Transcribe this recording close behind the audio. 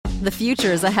The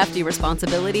future is a hefty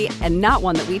responsibility and not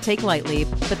one that we take lightly,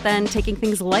 but then taking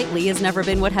things lightly has never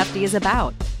been what Hefty is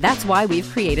about. That's why we've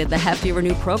created the Hefty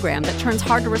Renew program that turns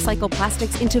hard-to-recycle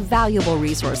plastics into valuable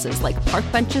resources like park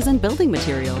benches and building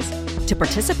materials. To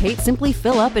participate, simply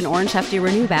fill up an orange Hefty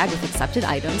Renew bag with accepted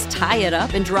items, tie it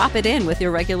up, and drop it in with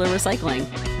your regular recycling.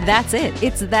 That's it.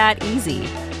 It's that easy.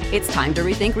 It's time to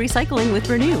rethink recycling with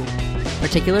Renew.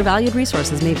 Particular valued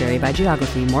resources may vary by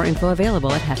geography. More info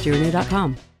available at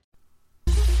heftyrenew.com.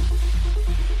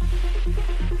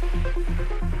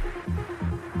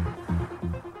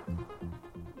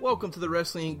 Welcome to the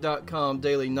WrestlingInc.com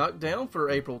Daily Knockdown for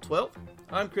April 12th.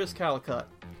 I'm Chris Callicutt.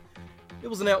 It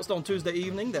was announced on Tuesday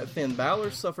evening that Finn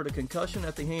Balor suffered a concussion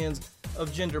at the hands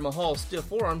of Jinder Mahal's stiff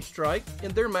forearm strike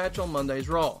in their match on Monday's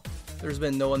Raw. There's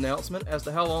been no announcement as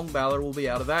to how long Balor will be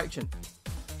out of action.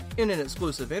 In an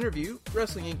exclusive interview,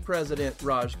 Wrestling Inc. President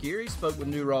Raj Giri spoke with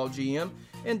new Raw GM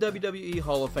and WWE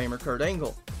Hall of Famer Kurt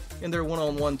Angle. In their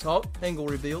one-on-one talk, Angle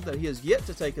revealed that he has yet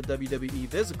to take a WWE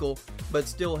physical, but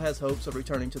still has hopes of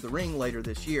returning to the ring later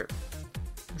this year.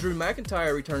 Drew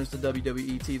McIntyre returns to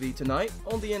WWE TV tonight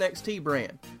on the NXT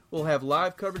brand. We'll have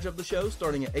live coverage of the show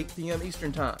starting at 8 p.m.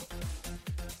 Eastern Time.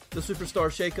 The Superstar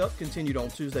Shakeup continued on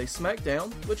Tuesday's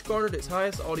SmackDown, which garnered its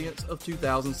highest audience of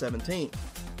 2017.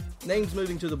 Names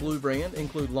moving to the Blue brand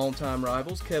include longtime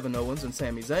rivals Kevin Owens and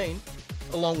Sami Zayn,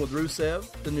 along with Rusev,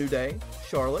 The New Day,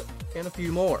 Charlotte, and a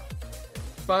few more.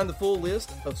 Find the full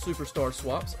list of superstar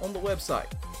swaps on the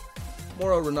website.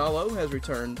 Mauro Ranallo has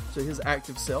returned to his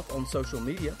active self on social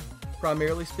media,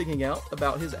 primarily speaking out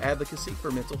about his advocacy for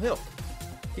mental health.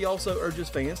 He also urges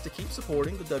fans to keep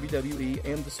supporting the WWE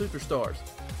and the superstars.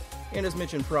 And as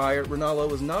mentioned prior,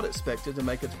 Ranallo is not expected to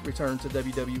make a return to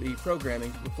WWE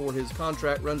programming before his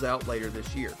contract runs out later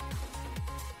this year.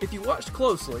 If you watched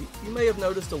closely, you may have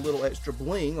noticed a little extra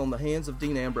bling on the hands of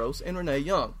Dean Ambrose and Renee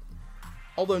Young.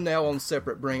 Although now on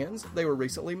separate brands, they were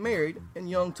recently married, and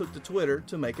Young took to Twitter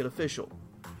to make it official.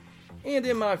 And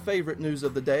in my favorite news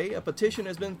of the day, a petition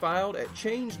has been filed at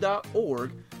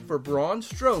change.org for Braun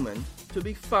Strowman to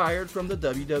be fired from the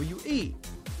WWE.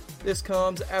 This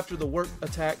comes after the work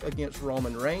attack against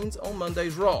Roman Reigns on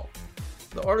Monday's Raw.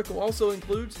 The article also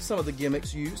includes some of the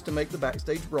gimmicks used to make the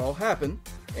backstage brawl happen,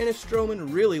 and if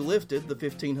Strowman really lifted the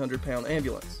 1,500-pound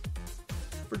ambulance.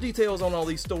 For details on all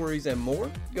these stories and more,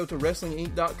 go to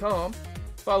WrestlingInc.com,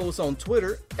 follow us on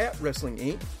Twitter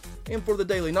 @WrestlingInc, and for the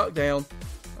Daily Knockdown,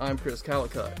 I'm Chris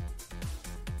Callicutt.